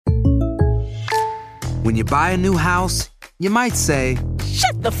When you buy a new house, you might say,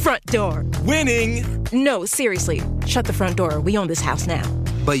 "Shut the front door." Winning! No, seriously. Shut the front door. We own this house now.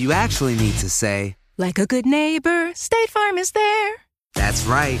 but you actually need to say, "Like a good neighbor, State Farm is there." That's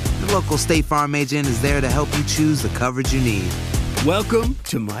right. The local State Farm agent is there to help you choose the coverage you need. Welcome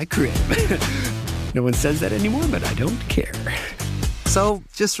to my crib. No one says that anymore, but I don't care. So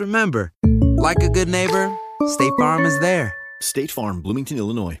just remember, like a good neighbor, State Farm is there. State Farm, Bloomington,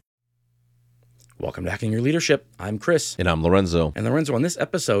 Illinois. Welcome to Hacking Your Leadership. I'm Chris. And I'm Lorenzo. And Lorenzo, on this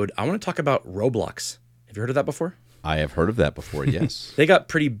episode, I want to talk about Roblox. Have you heard of that before? I have heard of that before, yes. They got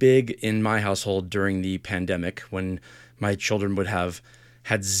pretty big in my household during the pandemic when my children would have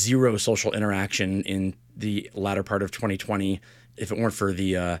had zero social interaction in the latter part of 2020 if it weren't for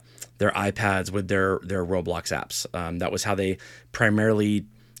their iPads with their Roblox apps. That was how they primarily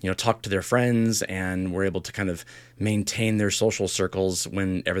talked to their friends and were able to kind of maintain their social circles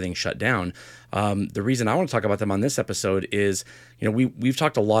when everything shut down. The reason I want to talk about them on this episode is, we've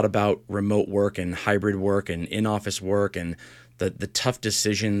talked a lot about remote work and hybrid work and in-office work and the tough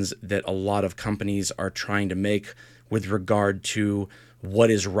decisions that a lot of companies are trying to make with regard to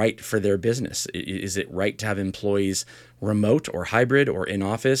what is right for their business. Is it right to have employees remote or hybrid or in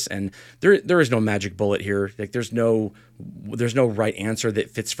office? And there is no magic bullet here. Like there's no right answer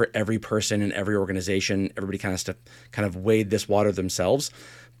that fits for every person and every organization. Everybody kind of wade this water themselves.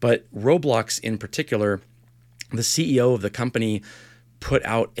 But Roblox in particular, the CEO of the company put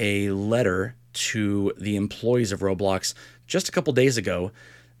out a letter to the employees of Roblox just a couple days ago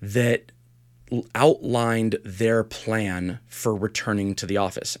that outlined their plan for returning to the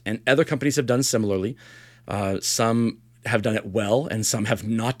office. And other companies have done similarly. Some have done it well and some have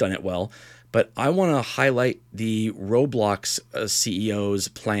not done it well. But I want to highlight the Roblox CEO's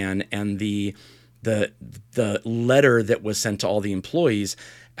plan and the letter that was sent to all the employees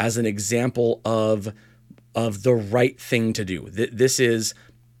as an example of the right thing to do. This is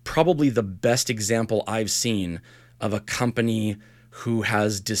probably the best example I've seen of a company who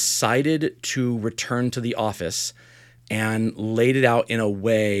has decided to return to the office and laid it out in a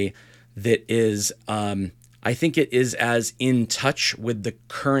way that is, I think it is as in touch with the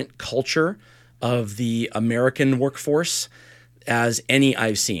current culture of the American workforce as any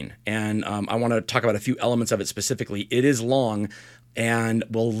I've seen. And I want to talk about a few elements of it specifically. It is long, and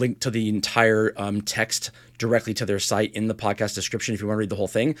we'll link to the entire text directly to their site in the podcast description if you want to read the whole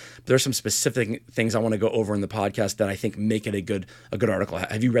thing. But there's some specific things I want to go over in the podcast that I think make it a good article.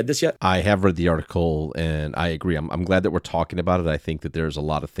 Have you read this yet? I have read the article, and I agree. I'm glad that we're talking about it. I think that there's a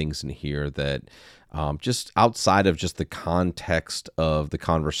lot of things in here that just outside of just the context of the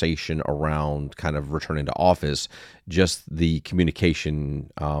conversation around kind of returning to office, just the communication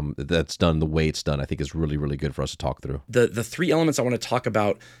that's done the way it's done, I think is really, really good for us to talk through. The three elements I want to talk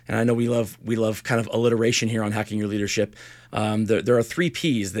about, and I know we love kind of alliteration here on Hacking Your Leadership. There are three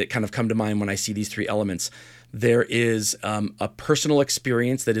P's that kind of come to mind when I see these three elements. There is a personal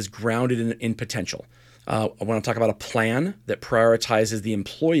experience that is grounded in potential. I want to talk about a plan that prioritizes the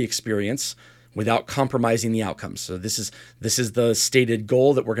employee experience without compromising the outcomes. So this is the stated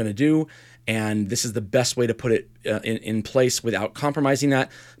goal that we're going to do, and this is the best way to put it in place without compromising that,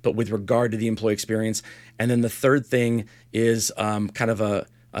 but with regard to the employee experience. And then the third thing is kind of a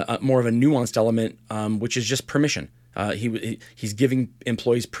more of a nuanced element, which is just permission. He's giving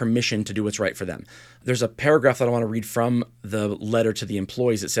employees permission to do what's right for them. There's a paragraph that I want to read from the letter to the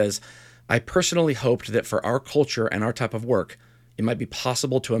employees. It says, "I personally hoped that for our culture and our type of work, it might be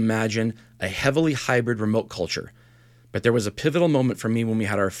possible to imagine a heavily hybrid remote culture. But there was a pivotal moment for me when we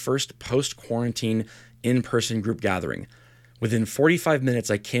had our first post-quarantine in-person group gathering. Within 45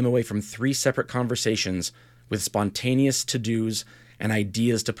 minutes, I came away from 3 separate conversations with spontaneous to-dos and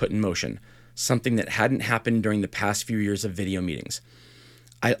ideas to put in motion, something that hadn't happened during the past few years of video meetings."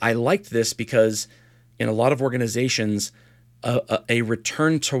 I liked this because in a lot of organizations, a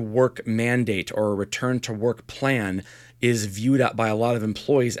return to work mandate or a return to work plan is viewed at by a lot of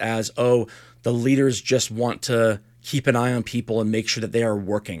employees as, the leaders just want to keep an eye on people and make sure that they are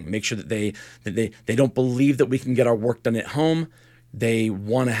working, make sure that they don't believe that we can get our work done at home. They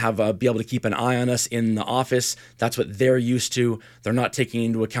want to be able to keep an eye on us in the office. That's what they're used to. They're not taking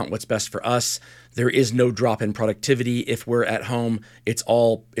into account what's best for us. There is no drop in productivity if we're at home. It's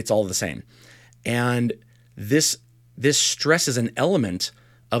all the same. And this stresses an element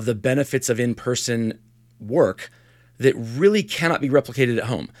of the benefits of in-person work that really cannot be replicated at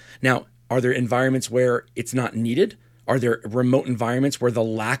home. Now, are there environments where it's not needed? Are there remote environments where the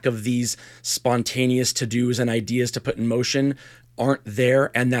lack of these spontaneous to-dos and ideas to put in motion aren't there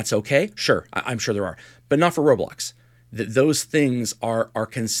and that's okay? Sure, I'm sure there are, but not for Roblox. that those things are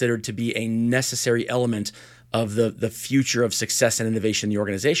considered to be a necessary element of the future of success and innovation in the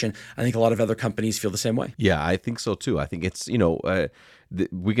organization. I think a lot of other companies feel the same way. Yeah, I think so too. I think it's,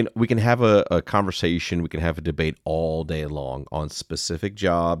 we can have a conversation, we can have a debate all day long on specific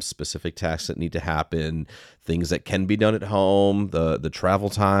jobs, specific tasks that need to happen, things that can be done at home, the travel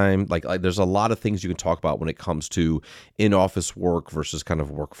time. Like there's a lot of things you can talk about when it comes to in-office work versus kind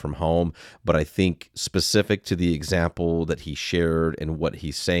of work from home. But I think specific to the example that he shared and what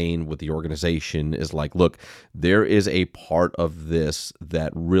he's saying with the organization is like, look, there is a part of this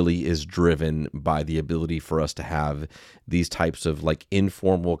that really is driven by the ability for us to have these types of like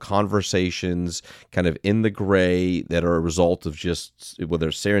informal conversations kind of in the gray that are a result of just whether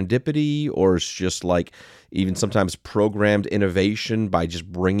it's serendipity or it's just like even sometimes programmed innovation by just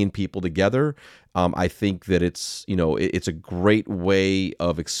bringing people together. I think that it's a great way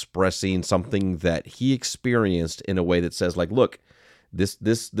of expressing something that he experienced in a way that says like, look,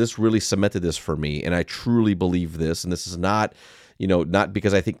 this really cemented this for me, and I truly believe this, and this is not not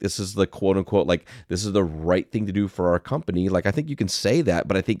because I think this is the quote unquote, like this is the right thing to do for our company. Like I think you can say that,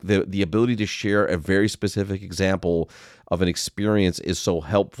 but I think the ability to share a very specific example of an experience is so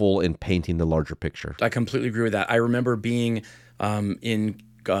helpful in painting the larger picture. I completely agree with that. I remember being in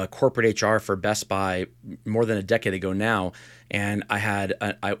corporate HR for Best Buy more than a decade ago now, and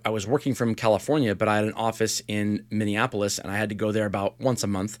I was working from California, but I had an office in Minneapolis, and I had to go there about once a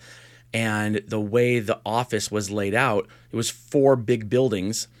month. And the way the office was laid out, it was 4 big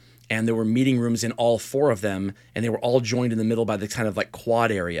buildings, and there were meeting rooms in all 4 of them, and they were all joined in the middle by the kind of like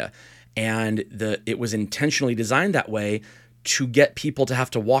quad area. And it was intentionally designed that way to get people to have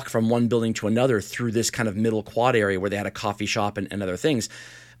to walk from one building to another through this kind of middle quad area where they had a coffee shop and other things.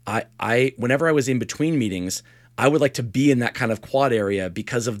 Whenever I was in between meetings, I would like to be in that kind of quad area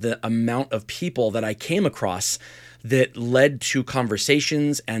because of the amount of people that I came across that led to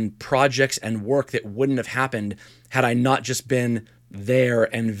conversations and projects and work that wouldn't have happened had I not just been there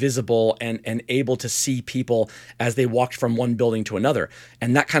and visible and able to see people as they walked from one building to another.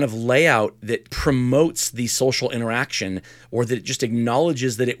 And that kind of layout that promotes the social interaction, or that just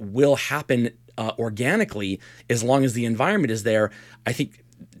acknowledges that it will happen organically as long as the environment is there, I think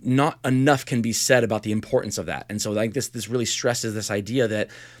not enough can be said about the importance of that. And so I think this really stresses this idea that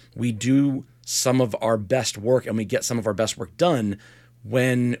we do some of our best work and we get some of our best work done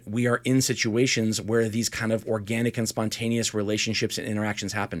when we are in situations where these kind of organic and spontaneous relationships and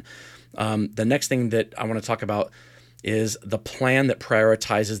interactions happen. The next thing that I want to talk about is the plan that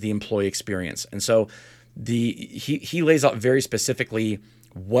prioritizes the employee experience. And so he lays out very specifically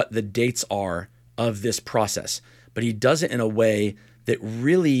what the dates are of this process, but he does it in a way that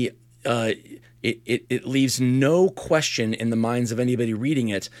really it leaves no question in the minds of anybody reading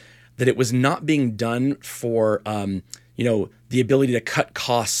it that it was not being done for the ability to cut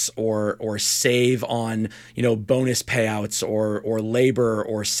costs or save on bonus payouts or labor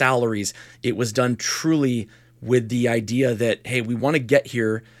or salaries. It was done truly with the idea that, hey, we want to get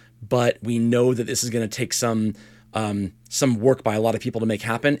here, but we know that this is going to take some work by a lot of people to make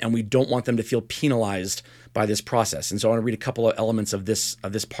happen, and we don't want them to feel penalized by this process. And so I want to read a couple of elements of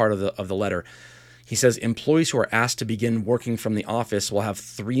this part of the letter. He says, employees who are asked to begin working from the office will have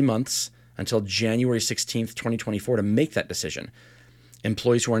 3 months until January 16th, 2024 to make that decision.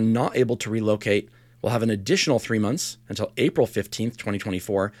 Employees who are not able to relocate will have an additional 3 months until April 15th,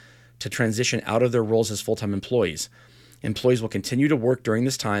 2024 to transition out of their roles as full-time employees. Employees will continue to work during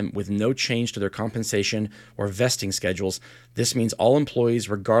this time with no change to their compensation or vesting schedules. This means all employees,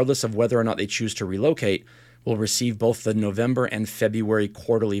 regardless of whether or not they choose to relocate, will receive both the November and February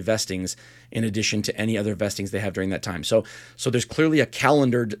quarterly vestings in addition to any other vestings they have during that time. So there's clearly a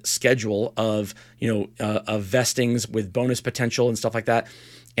calendared schedule of vestings with bonus potential and stuff like that.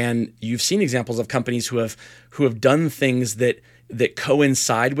 And you've seen examples of companies who have done things that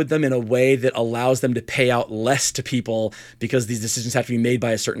coincide with them in a way that allows them to pay out less to people because these decisions have to be made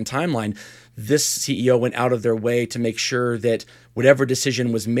by a certain timeline. This CEO went out of their way to make sure that whatever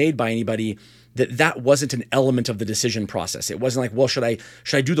decision was made by anybody, that wasn't an element of the decision process. It wasn't like, well, should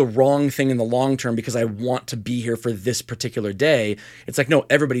I do the wrong thing in the long term because I want to be here for this particular day? It's like, no,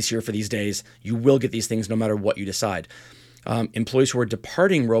 everybody's here for these days. You will get these things no matter what you decide. Employees who are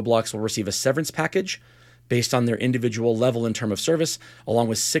departing Roblox will receive a severance package based on their individual level and term of service, along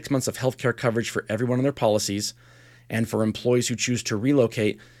with 6 months of healthcare coverage for everyone on their policies. And for employees who choose to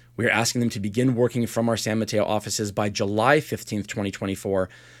relocate, we are asking them to begin working from our San Mateo offices by July 15th, 2024,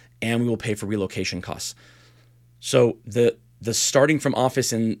 and we will pay for relocation costs. So the starting from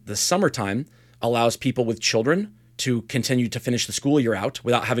office in the summertime allows people with children to continue to finish the school year out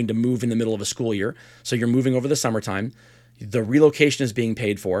without having to move in the middle of a school year. So you're moving over the summertime. The relocation is being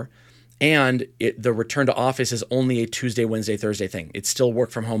paid for. And the return to office is only a Tuesday, Wednesday, Thursday thing. It's still work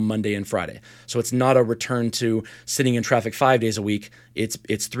from home Monday and Friday. So it's not a return to sitting in traffic 5 days a week. It's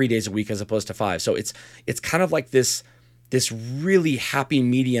 3 days a week as opposed to 5. So it's kind of like this really happy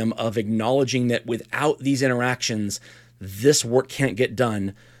medium of acknowledging that without these interactions, this work can't get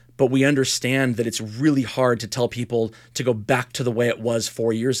done. But we understand that it's really hard to tell people to go back to the way it was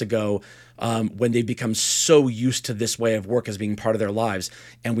 4 years ago, when they've become so used to this way of work as being part of their lives.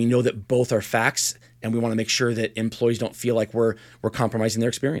 And we know that both are facts, and we want to make sure that employees don't feel like we're compromising their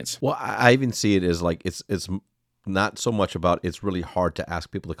experience. Well, I even see it as like it's not so much about it's really hard to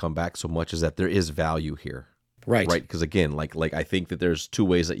ask people to come back so much as that there is value here. Right. Because again, like I think that there's two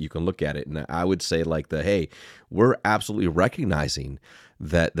ways that you can look at it. And I would say hey, we're absolutely recognizing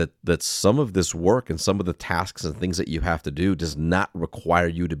that some of this work and some of the tasks and things that you have to do does not require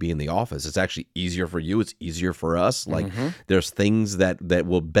you to be in the office. It's actually easier for you. It's easier for us. There's things that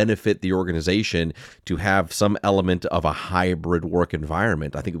will benefit the organization to have some element of a hybrid work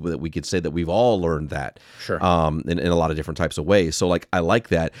environment. I think that we could say that we've all learned that. Sure. In a lot of different types of ways. So I like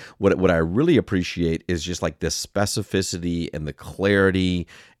that. What I really appreciate is just like the specificity and the clarity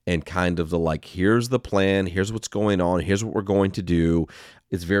and kind of the here's the plan, here's what's going on, here's what we're going to do.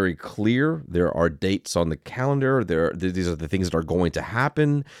 It's very clear. There are dates on the calendar. These are the things that are going to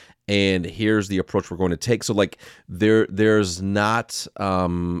happen, and here's the approach we're going to take. So there's not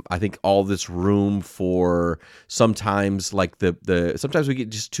I think all this room for sometimes sometimes we get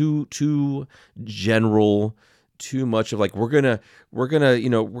just too general. Too much of we're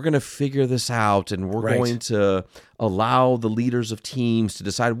gonna figure this out, and we're going to allow the leaders of teams to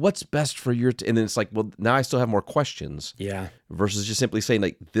decide what's best for your and then it's well, now I still have more questions. Yeah. Versus just simply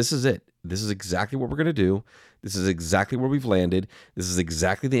saying this is it. This is exactly what we're gonna do. This is exactly where we've landed. This is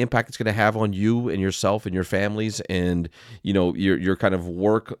exactly the impact it's gonna have on you and yourself and your families and your kind of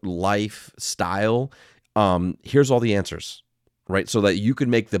work life style. Here's all the answers. Right, so that you can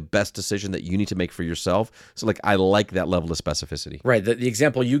make the best decision that you need to make for yourself. So, I like that level of specificity. Right. The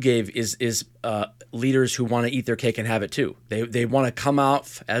example you gave is leaders who want to eat their cake and have it too. They want to come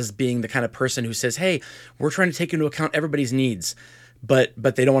out as being the kind of person who says, "Hey, we're trying to take into account everybody's needs." But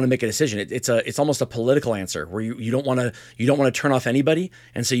they don't want to make a decision. It's almost a political answer where you don't want to turn off anybody,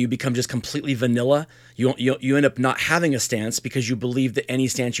 and so you become just completely vanilla. You end up not having a stance because you believe that any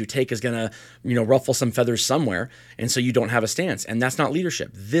stance you take is gonna ruffle some feathers somewhere, and so you don't have a stance. And that's not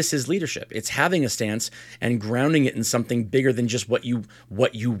leadership. This is leadership. It's having a stance and grounding it in something bigger than just what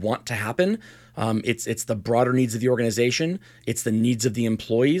you want to happen. It's the broader needs of the organization. It's the needs of the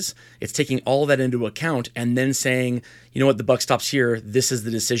employees. It's taking all of that into account and then saying, you know what, the buck stops here. This is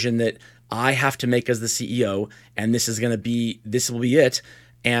the decision that I have to make as the CEO, and this will be it.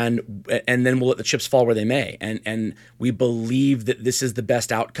 And then we'll let the chips fall where they may. And we believe that this is the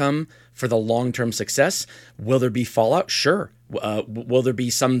best outcome for the long-term success. Will there be fallout? Sure. Will there be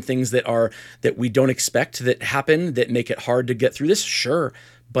some things that we don't expect that happen that make it hard to get through this? Sure.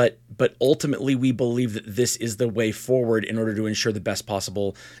 But ultimately, we believe that this is the way forward in order to ensure the best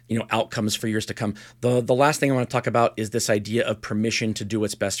possible outcomes for years to come. The last thing I want to talk about is this idea of permission to do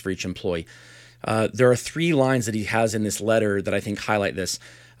what's best for each employee. There are 3 lines that he has in this letter that I think highlight this.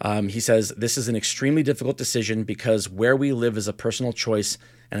 He says, "This is an extremely difficult decision because where we live is a personal choice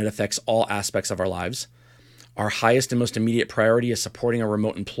and it affects all aspects of our lives. Our highest and most immediate priority is supporting our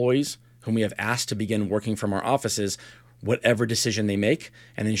remote employees, whom we have asked to begin working from our offices, whatever decision they make,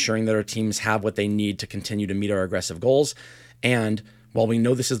 and ensuring that our teams have what they need to continue to meet our aggressive goals. And while we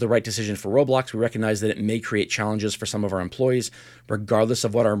know this is the right decision for Roblox, we recognize that it may create challenges for some of our employees. Regardless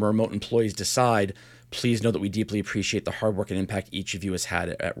of what our remote employees decide, please know that we deeply appreciate the hard work and impact each of you has had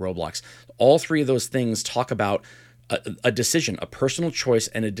at Roblox." All 3 of those things talk about a decision, a personal choice,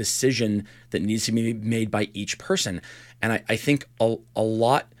 and a decision that needs to be made by each person. And I think a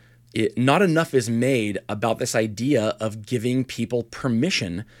lot... not enough is made about this idea of giving people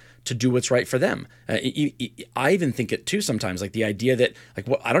permission to do what's right for them. I even think it too sometimes, the idea that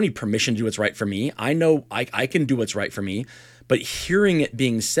I don't need permission to do what's right for me. I know I can do what's right for me. But hearing it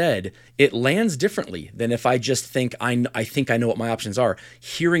being said, it lands differently than if I just think I think I know what my options are.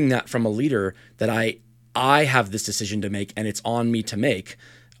 Hearing that from a leader that I have this decision to make and it's on me to make,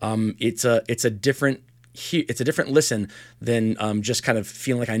 it's a different listen than just kind of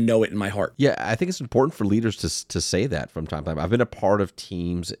feeling like I know it in my heart. Yeah, I think it's important for leaders to say that from time to time. I've been a part of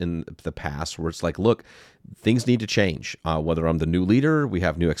teams in the past where it's look, things need to change. Whether I'm the new leader, we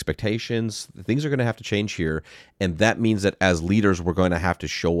have new expectations. Things are going to have to change here. And that means that as leaders, we're going to have to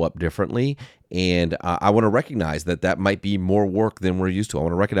show up differently. And I want to recognize that might be more work than we're used to. I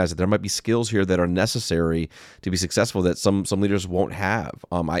want to recognize that there might be skills here that are necessary to be successful that some leaders won't have.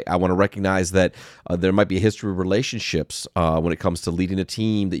 I want to recognize that there might be a history of relationships when it comes to leading a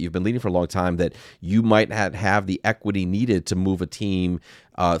team that you've been leading for a long time, that you might not have the equity needed to move a team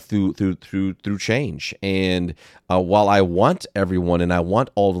through change. And while I want everyone and I want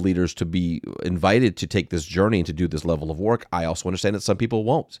all the leaders to be invited to take this journey and to do this level of work, I also understand that some people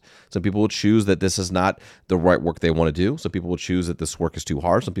won't. Some people will choose that this is not the right work they want to do. Some people will choose that this work is too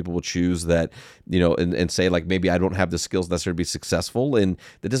hard. Some people will choose that, and say, like, maybe I don't have the skills necessary to be successful. And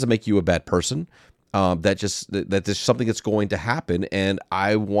that doesn't make you a bad person. That there's something that's going to happen, and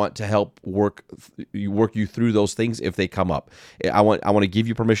I want to help work you through those things if they come up. I want to give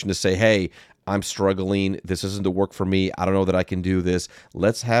you permission to say, hey, I'm struggling. This isn't the work for me. I don't know that I can do this.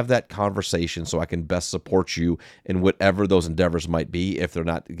 Let's have that conversation so I can best support you in whatever those endeavors might be if they're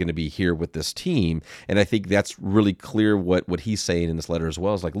not going to be here with this team. And I think that's really clear what he's saying in this letter as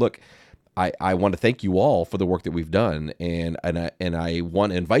well. Is like, look, I want to thank you all for the work that we've done, and I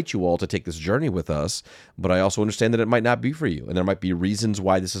want to invite you all to take this journey with us, but I also understand that it might not be for you, and there might be reasons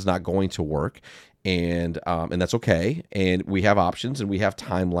why this is not going to work, and that's okay, and we have options, and we have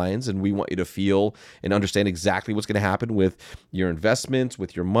timelines, and we want you to feel and understand exactly what's going to happen with your investments,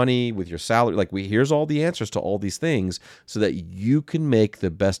 with your money, with your salary. Like, here's all the answers to all these things so that you can make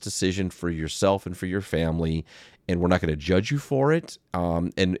the best decision for yourself and for your family. And we're not going to judge you for it,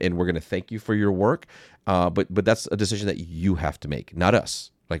 and we're going to thank you for your work. But that's a decision that you have to make, not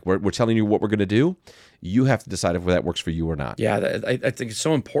us. Like, we're telling you what we're going to do. You have to decide if that works for you or not. Yeah, I think it's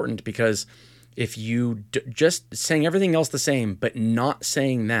so important, because if you just saying everything else the same but not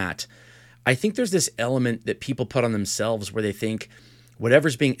saying that, I think there's this element that people put on themselves where they think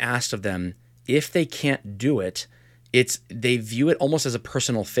whatever's being asked of them, if they can't do it, they view it almost as a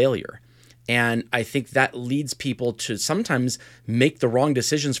personal failure. And I think that leads people to sometimes make the wrong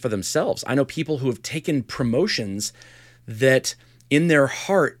decisions for themselves. I know people who have taken promotions that in their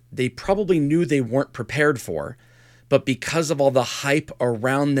heart, they probably knew they weren't prepared for, but because of all the hype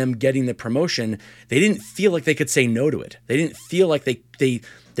around them getting the promotion, they didn't feel like they could say no to it. They didn't feel like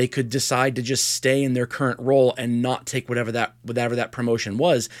they could decide to just stay in their current role and not take whatever that promotion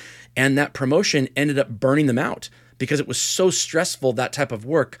was. And that promotion ended up burning them out, because it was so stressful, that type of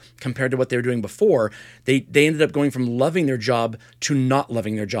work, compared to what they were doing before. They ended up going from loving their job to not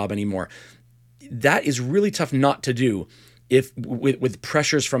loving their job anymore. That is really tough not to do if with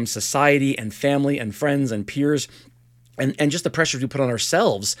pressures from society and family and friends and peers, and just the pressures we put on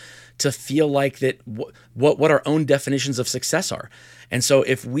ourselves to feel like that what our own definitions of success are. And so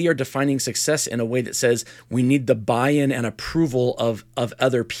if we are defining success in a way that says we need the buy-in and approval of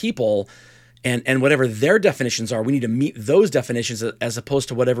other people, and whatever their definitions are, we need to meet those definitions as opposed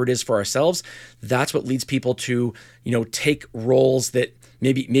to whatever it is for ourselves. That's what leads people to, take roles that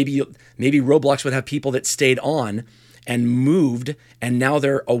maybe Roblox would have people that stayed on and moved, and now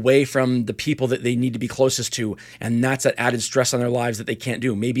they're away from the people that they need to be closest to, and that's an added stress on their lives that they can't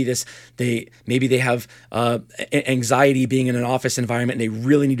do. Maybe they have anxiety being in an office environment, and they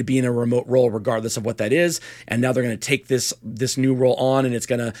really need to be in a remote role regardless of what that is, and now they're going to take this new role on, and it's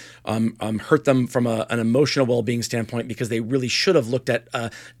going to hurt them from an emotional well-being standpoint, because they really should have looked at a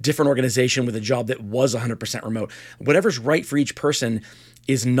different organization with a job that was 100% remote. Whatever's right for each person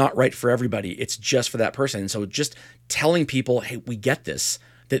is not right for everybody. It's just for that person. And so just telling people, hey, we get this,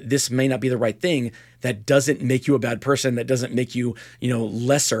 that this may not be the right thing, that doesn't make you a bad person. That doesn't make you,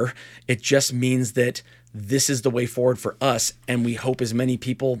 lesser. It just means that this is the way forward for us. And we hope as many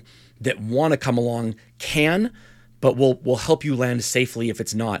people that want to come along can, but we'll help you land safely if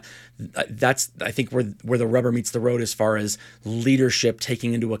it's not. That's, I think, where the rubber meets the road as far as leadership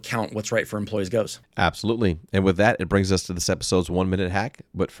taking into account what's right for employees goes. Absolutely. And with that, it brings us to this episode's 1 Minute Hack.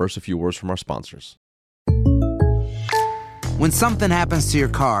 But first, a few words from our sponsors. When something happens to your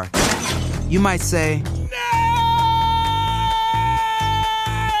car, you might say,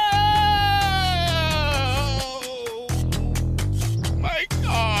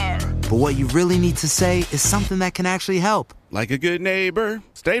 but what you really need to say is something that can actually help. Like a good neighbor,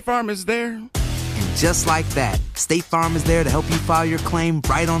 State Farm is there. And just like that, State Farm is there to help you file your claim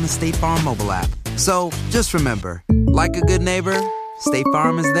right on the State Farm mobile app. So just remember, like a good neighbor, State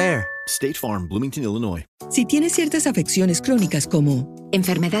Farm is there. State Farm, Bloomington, Illinois. Si tienes ciertas afecciones crónicas como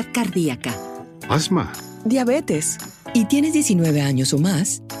enfermedad cardíaca, asma, diabetes, y tienes 19 años o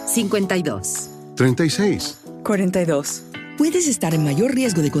más, 52, 36, 42. puedes estar en mayor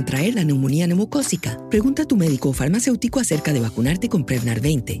riesgo de contraer la neumonía neumocócica. Pregunta a tu médico o farmacéutico acerca de vacunarte con Prevnar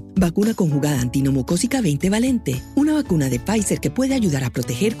 20, vacuna conjugada antineumocócica 20 valente, una vacuna de Pfizer que puede ayudar a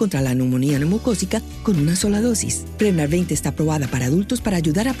proteger contra la neumonía neumocócica con una sola dosis. Prevnar 20 está aprobada para adultos para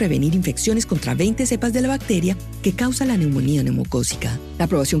ayudar a prevenir infecciones contra 20 cepas de la bacteria que causa la neumonía neumocócica. La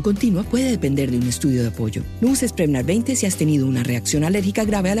aprobación continua puede depender de un estudio de apoyo. No uses Prevnar 20 si has tenido una reacción alérgica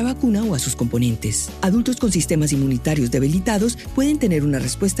grave a la vacuna o a sus componentes. Adultos con sistemas inmunitarios debilitados pueden tener una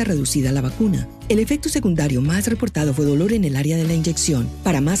respuesta reducida a la vacuna. El efecto secundario más reportado fue dolor en el área de la inyección.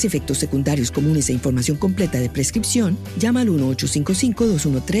 Para más efectos secundarios comunes e información completa de prescripción, llama al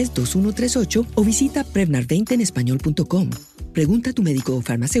 1-855-213-2138 o visita Prevnar20enespañol.com. Pregunta a tu médico o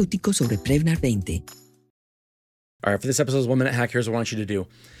farmacéutico sobre Prevnar 20. All right, for this episode's 1 Minute Hack, here's what I want you to do.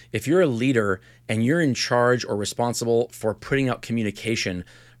 If you're a leader and you're in charge or responsible for putting out communication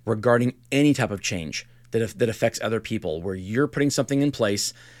regarding any type of change that affects other people, where you're putting something in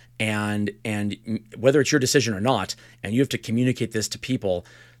place and whether it's your decision or not, and you have to communicate this to people,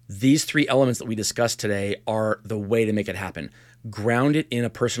 these 3 elements that we discussed today are the way to make it happen. Ground it in a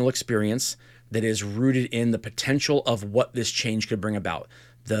personal experience that is rooted in the potential of what this change could bring about,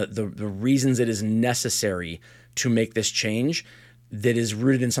 the reasons it is necessary to make this change, that is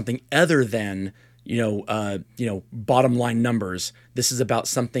rooted in something other than bottom line numbers. This is about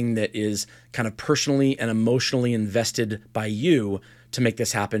something that is kind of personally and emotionally invested by you to make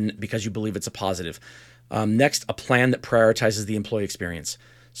this happen because you believe it's a positive. Next, a plan that prioritizes the employee experience.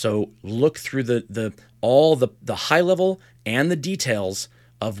 So look through all the high level and the details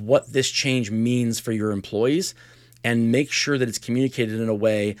of what this change means for your employees, and make sure that it's communicated in a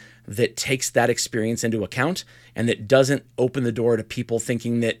way that takes that experience into account and that doesn't open the door to people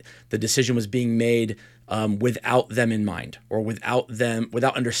thinking that the decision was being made without them in mind, or without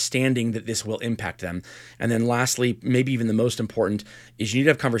understanding that this will impact them. And then lastly, maybe even the most important, is you need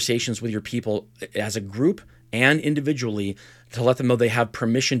to have conversations with your people as a group and individually to let them know they have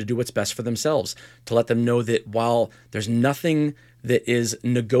permission to do what's best for themselves, to let them know that while there's nothing that is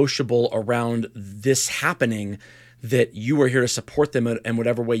negotiable around this happening, that you are here to support them in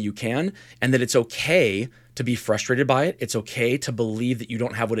whatever way you can, and that it's okay to be frustrated by it. It's okay to believe that you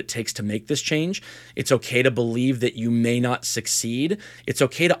don't have what it takes to make this change. It's okay to believe that you may not succeed. It's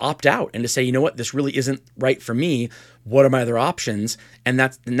okay to opt out and to say, you know what, this really isn't right for me. What are my other options? And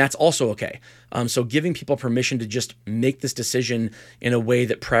that's also okay. So giving people permission to just make this decision in a way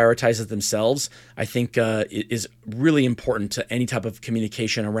that prioritizes themselves, I think is really important to any type of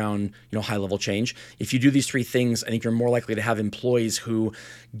communication around high-level change. If you do these 3 things, I think you're more likely to have employees who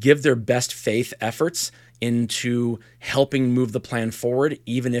give their best faith efforts into helping move the plan forward,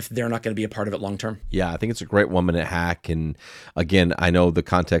 even if they're not going to be a part of it long term. Yeah, I think it's a great 1 minute hack. And again, I know the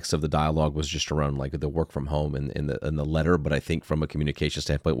context of the dialogue was just around like the work from home and the letter, but I think from a communication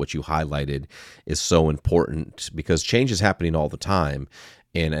standpoint, what you highlighted is so important because change is happening all the time.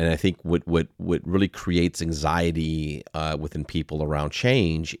 And I think what really creates anxiety within people around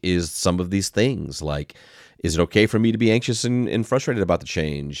change is some of these things. Like, is it okay for me to be anxious and frustrated about the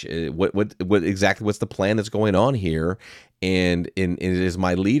change? What exactly what's the plan that's going on here? And is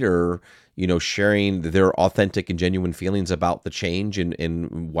my leader, sharing their authentic and genuine feelings about the change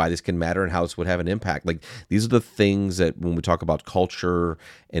and why this can matter and how this would have an impact. Like, these are the things that when we talk about culture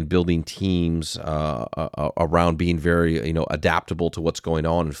and building teams around being very, adaptable to what's going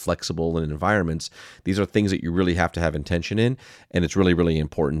on and flexible in environments, these are things that you really have to have intention in. And it's really, really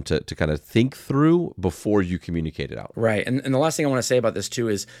important to kind of think through before you communicate it out. Right. And the last thing I want to say about this too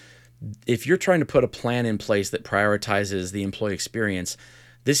is if you're trying to put a plan in place that prioritizes the employee experience,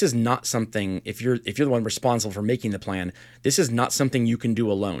 this is not something, if you're the one responsible for making the plan, this is not something you can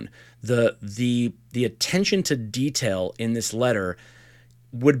do alone. The attention to detail in this letter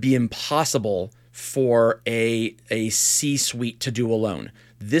would be impossible for a C-suite to do alone.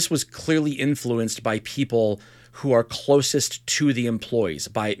 This was clearly influenced by people who are closest to the employees,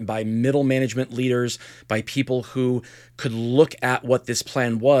 by middle management leaders, by people who could look at what this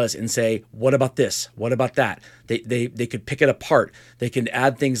plan was and say, what about this? What about that? They could pick it apart. They can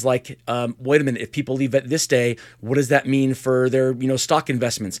add things like, wait a minute, if people leave at this day, what does that mean for their stock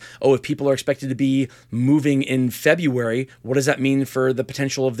investments? Oh, if people are expected to be moving in February, what does that mean for the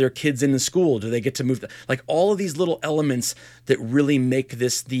potential of their kids in the school? Do they get to move? Like all of these little elements that really make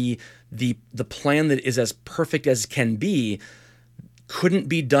this the plan that is as perfect as can be couldn't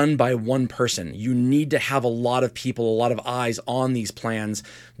be done by one person. You need to have a lot of people, a lot of eyes on these plans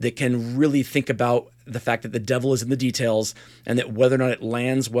that can really think about the fact that the devil is in the details and that whether or not it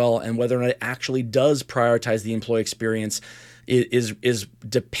lands well and whether or not it actually does prioritize the employee experience is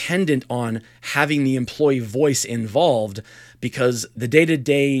dependent on having the employee voice involved, because the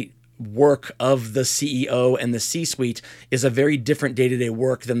day-to-day work of the CEO and the C-suite is a very different day-to-day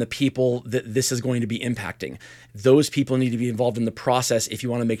work than the people that this is going to be impacting. Those people need to be involved in the process if you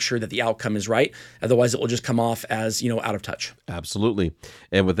want to make sure that the outcome is right. Otherwise, it will just come off as, out of touch. Absolutely.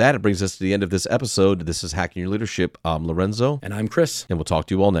 And with that, it brings us to the end of this episode. This is Hacking Your Leadership. I'm Lorenzo. And I'm Chris. And we'll talk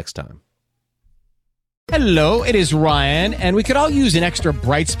to you all next time. Hello, it is Ryan, and we could all use an extra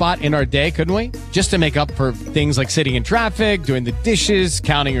bright spot in our day, couldn't we? Just to make up for things like sitting in traffic, doing the dishes,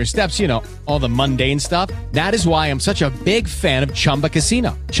 counting your steps, all the mundane stuff. That is why I'm such a big fan of Chumba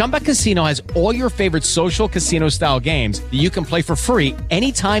Casino. Chumba Casino has all your favorite social casino-style games that you can play for free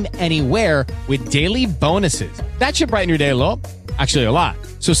anytime, anywhere with daily bonuses. That should brighten your day a little. Actually, a lot.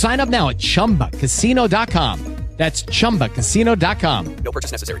 So sign up now at ChumbaCasino.com. That's ChumbaCasino.com. No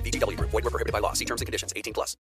purchase necessary. VGW Group. Void where prohibited by law. See terms and conditions. 18+.